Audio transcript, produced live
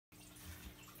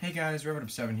Hey guys,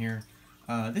 Rabbit7 here.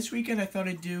 This weekend I thought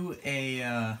I'd do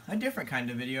a different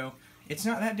kind of video. It's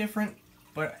not that different,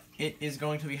 but it is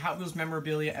going to be Hot Wheels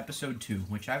Memorabilia Episode 2,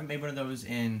 which I haven't made one of those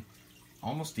in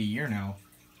almost a year now.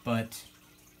 But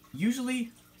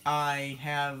usually I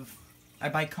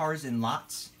buy cars in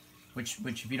lots, which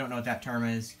if you don't know what that term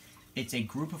is, it's a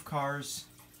group of cars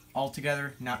all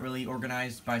together, not really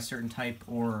organized by certain type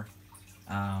or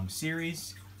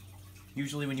series.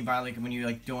 Usually when you buy, like, when you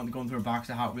going through a box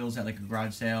of Hot Wheels at like a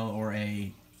garage sale or a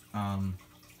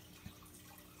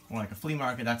like a flea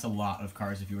market, that's a lot of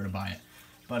cars if you were to buy it.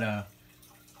 But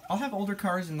I'll have older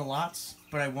cars in the lots,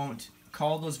 but I won't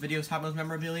call those videos Hot Wheels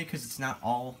Memorabilia because it's not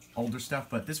all older stuff.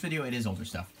 But this video, it is older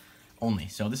stuff only.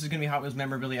 So this is going to be Hot Wheels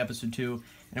Memorabilia Episode 2,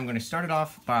 and I'm going to start it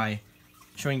off by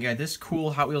showing you guys this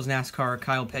cool Hot Wheels NASCAR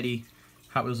Kyle Petty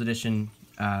Hot Wheels Edition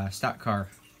stock car.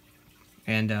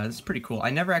 And this is pretty cool.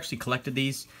 I never actually collected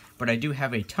these, but I do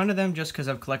have a ton of them just because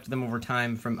I've collected them over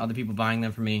time from other people buying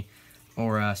them for me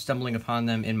or stumbling upon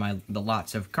them in the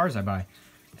lots of cars I buy.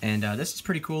 And this is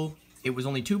pretty cool. It was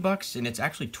only $2, and it's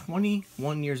actually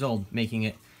 21 years old, making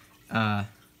it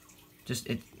just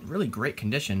really great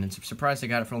condition. And I'm surprised I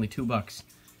got it for only $2.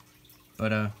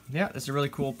 But yeah, this is a really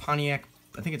cool Pontiac.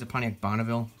 I think it's a Pontiac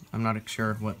Bonneville. I'm not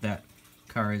sure what that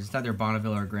car is. It's either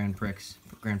Bonneville or Grand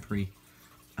Prix.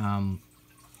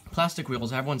 Plastic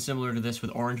wheels. I have one similar to this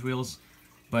with orange wheels,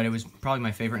 but it was probably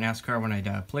my favorite NASCAR when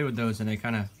I'd play with those, and I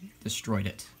kind of destroyed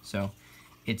it. So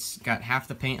it's got half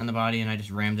the paint on the body, and I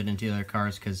just rammed it into the other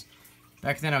cars because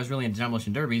back then I was really into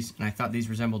demolition derbies, and I thought these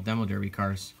resembled demo derby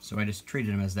cars, so I just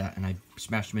treated them as that, and I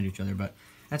smashed them into each other. But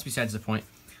that's besides the point.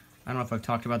 I don't know if I've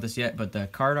talked about this yet, but the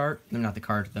card art, no, not the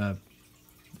card, the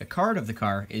card of the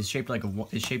car is shaped like a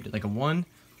 1.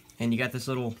 And you got this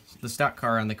the stock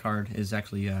car on the card is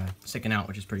actually sticking out,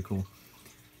 which is pretty cool.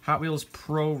 Hot Wheels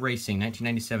Pro Racing,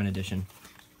 1997 edition.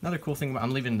 Another cool thing about, I'm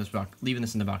leaving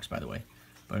this in the box, by the way.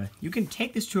 But you can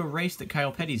take this to a race that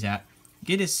Kyle Petty's at,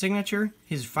 get his signature,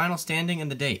 his final standing,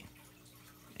 and the date.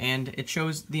 And it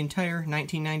shows the entire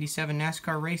 1997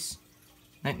 NASCAR race,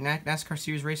 NASCAR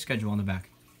Series race schedule on the back.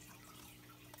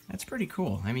 That's pretty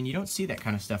cool. I mean, you don't see that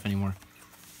kind of stuff anymore.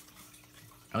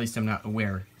 At least I'm not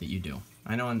aware that you do.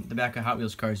 I know on the back of Hot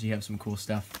Wheels cars you have some cool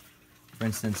stuff. For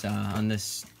instance, on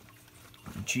this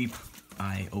Jeep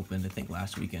I opened, I think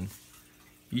last weekend,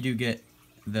 you do get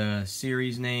the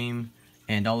series name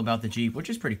and all about the Jeep, which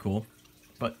is pretty cool.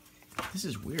 But this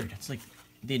is weird. It's like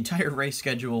the entire race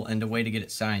schedule and a way to get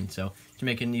it signed, so to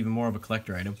make it even more of a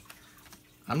collector item.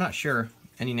 I'm not sure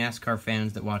any NASCAR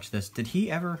fans that watch this, did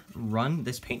he ever run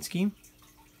this paint scheme?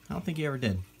 I don't think he ever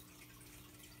did.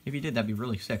 If he did, that'd be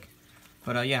really sick.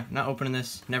 But yeah, not opening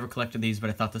this, never collected these, but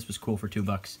I thought this was cool for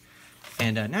 $2.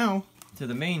 And now, to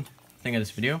the main thing of this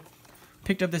video,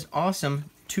 picked up this awesome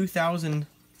 2000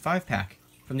 5-pack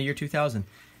from the year 2000.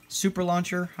 Super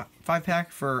Launcher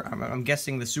 5-pack for, I'm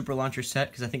guessing the Super Launcher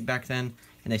set, because I think back then,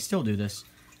 and they still do this,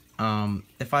 the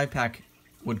 5-pack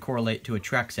would correlate to a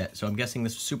track set. So I'm guessing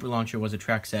this Super Launcher was a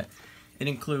track set. It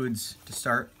includes, to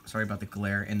start, sorry about the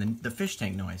glare, and the fish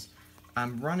tank noise.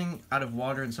 I'm running out of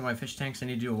water in some of my fish tanks. I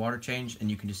need to do a water change,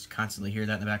 and you can just constantly hear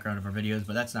that in the background of our videos,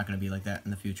 but that's not going to be like that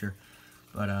in the future.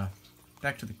 But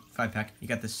back to the 5-pack. You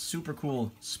got this super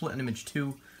cool Split Image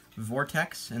 2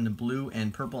 Vortex in the blue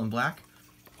and purple and black.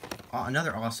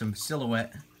 Another awesome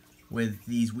silhouette with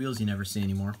these wheels you never see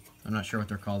anymore. I'm not sure what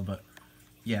they're called, but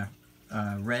yeah.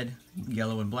 Red,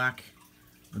 yellow, and black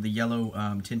with the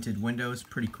yellow tinted windows.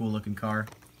 Pretty cool looking car.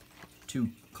 2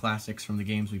 classics from the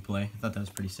games we play. I thought that was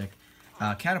pretty sick.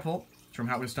 Catapult from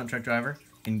Hot Wheels Stunt Truck Driver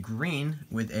in green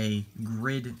with a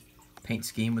grid paint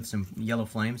scheme with some yellow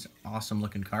flames. Awesome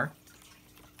looking car.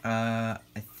 I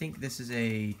think this is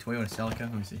a Toyota Celica.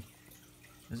 Let me see.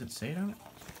 Does it say it on it?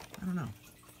 I don't know.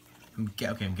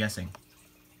 Okay, I'm guessing.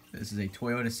 This is a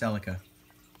Toyota Celica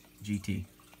GT.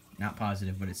 Not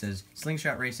positive, but it says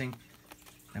Slingshot Racing.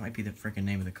 That might be the freaking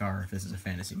name of the car if this is a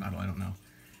fantasy model. I don't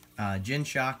know. Gin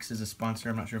Shocks is a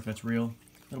sponsor. I'm not sure if that's real.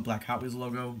 Little black Hot Wheels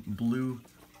logo, blue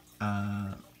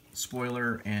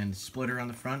spoiler and splitter on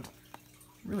the front.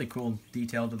 Really cool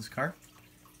detail to this car.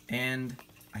 And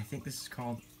I think this is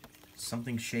called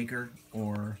something Shaker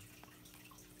or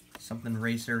something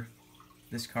Racer.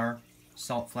 This car,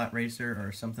 Salt Flat Racer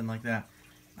or something like that.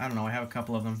 I don't know. I have a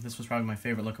couple of them. This was probably my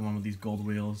favorite looking one with these gold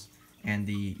wheels and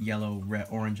the yellow, red,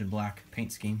 orange, and black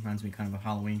paint scheme. Reminds me kind of a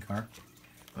Halloween car.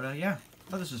 But yeah,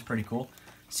 I thought this was pretty cool.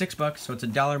 $6, so it's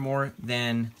 $1 more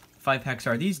than 5-packs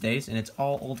are these days, and it's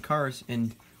all old cars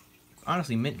in,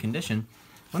 honestly, mint condition.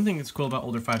 One thing that's cool about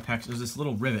older 5-packs is this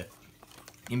little rivet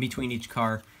in between each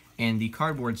car and the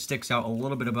cardboard sticks out a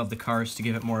little bit above the cars to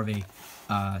give it more of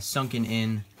a sunken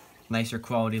in, nicer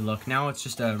quality look. Now it's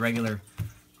just a regular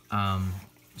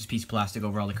just piece of plastic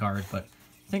over all the cars, but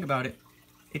think about it,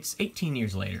 it's 18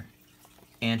 years later,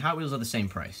 and Hot Wheels are the same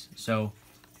price, so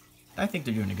I think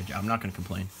they're doing a good job. I'm not going to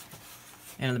complain.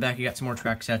 And on the back you got some more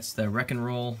track sets, the Wreck and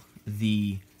Roll,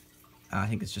 the, I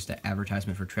think it's just an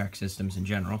advertisement for track systems in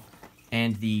general,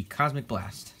 and the Cosmic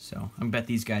Blast. So I bet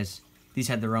these guys, these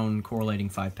had their own correlating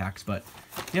 5-packs, but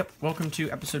yep, welcome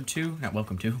to episode 2, not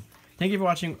welcome to, thank you for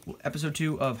watching episode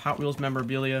 2 of Hot Wheels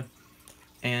Memorabilia,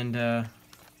 and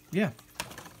yeah,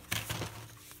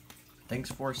 thanks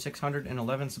for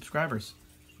 611 subscribers,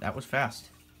 that was fast,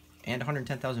 and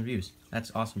 110,000 views,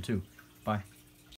 that's awesome too, bye.